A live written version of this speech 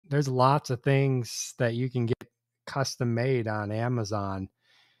there's lots of things that you can get custom made on Amazon.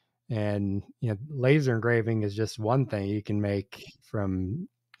 And, laser engraving is just one thing. You can make from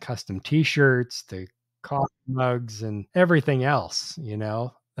custom t-shirts to coffee mugs and everything else,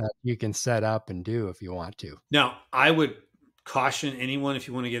 that you can set up and do if you want to. Now, I would caution anyone, if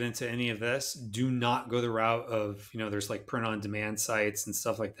you want to get into any of this, do not go the route of, there's like print on demand sites and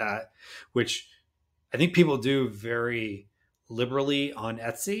stuff like that, which I think people do very liberally on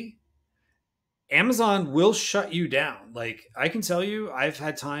Etsy. Amazon will shut you down. Like, I can tell you, I've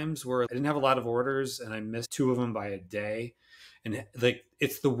had times where I didn't have a lot of orders and I missed 2 of them by a day. And like,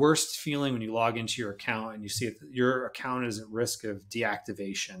 it's the worst feeling when you log into your account and you see that your account is at risk of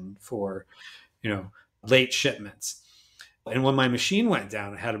deactivation for, late shipments. And when my machine went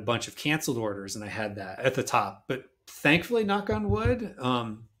down, I had a bunch of canceled orders and I had that at the top. But thankfully, knock on wood,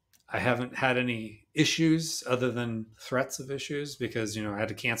 I haven't had any issues other than threats of issues because, I had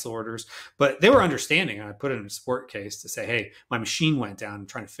to cancel orders, but they were understanding. I put it in a support case to say, hey, my machine went down. I'm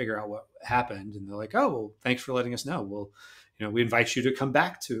trying to figure out what happened. And they're like, oh, well, thanks for letting us know. Well, we invite you to come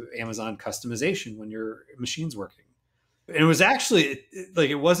back to Amazon customization when your machine's working. And it was actually like,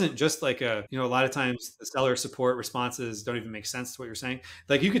 it wasn't just like a lot of times the seller support responses don't even make sense to what you're saying.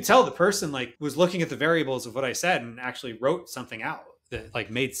 Like, you could tell the person like was looking at the variables of what I said and actually wrote something out that like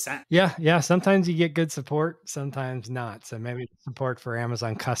made sense. Yeah. Sometimes you get good support, sometimes not. So maybe support for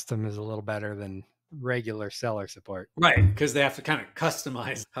Amazon custom is a little better than regular seller support. Right. Because they have to kind of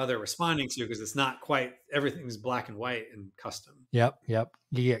customize how they're responding to you, because it's not quite everything's black and white and custom. Yep. You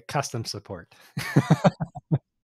get custom support.